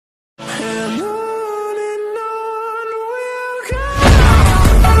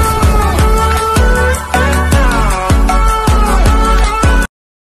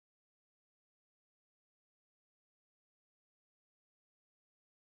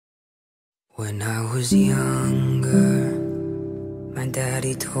When I was younger, my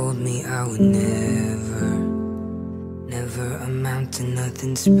daddy told me I would never amount to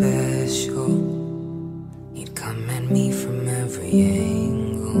nothing special. He'd come at me from every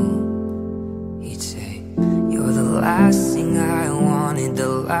angle. He'd say, you're the last thing I wanted, the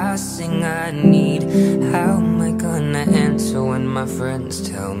last thing I need. How am I gonna answer when my friends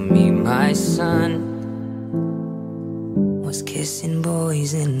tell me my son was kissing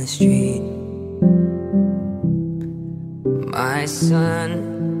boys in the street? My son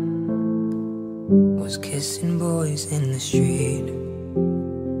was kissing boys in the street.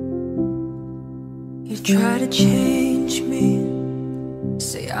 You try to change me,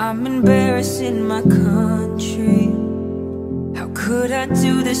 say I'm embarrassing my country. How could I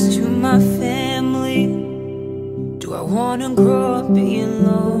do this to my family? Do I wanna grow up being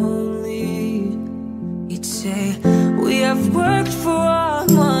lonely? You'd say, we have worked for our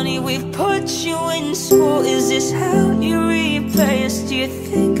money, we've put you in school. Is this how you repay us? Do you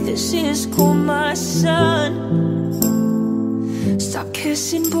think this is cool, my son? Stop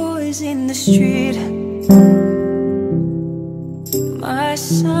kissing boys in the street. My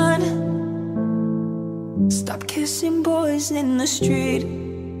son, stop kissing boys in the street.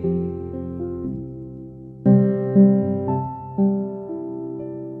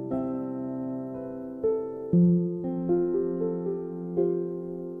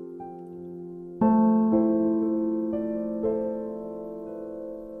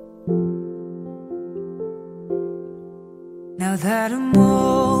 Now that I'm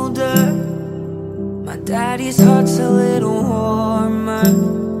older, my daddy's heart's a little warmer,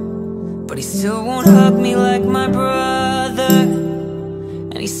 but he still won't hug me like my brother,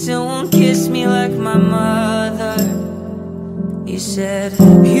 and he still won't kiss me like my mother. He said,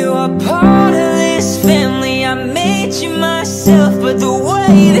 you are part of this family, I made you myself, but the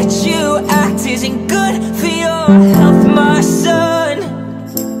way that you act isn't good for your health, my son.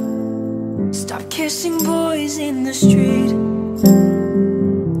 Stop kissing boys in the street.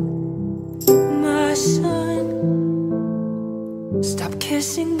 My son, stop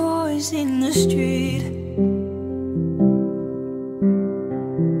kissing boys in the street.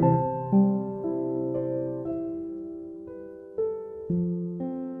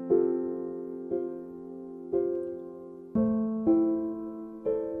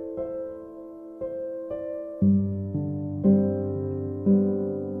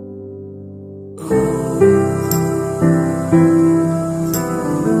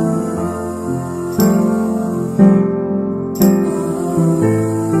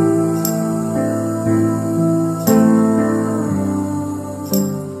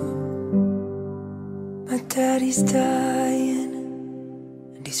 Daddy's dying,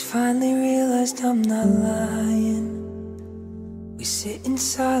 and he's finally realized I'm not lying. We sit in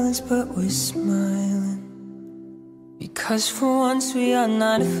silence but we're smiling, because for once we are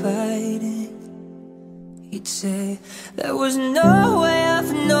not fighting. He'd say, there was no way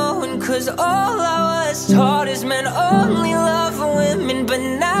of knowing, cause all I was taught is men only love women. But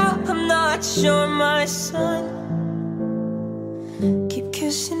now I'm not sure, my son. Keep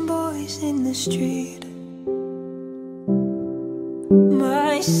kissing boys in the street.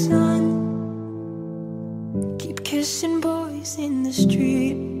 My son, keep kissing boys in the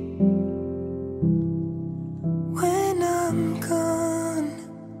street.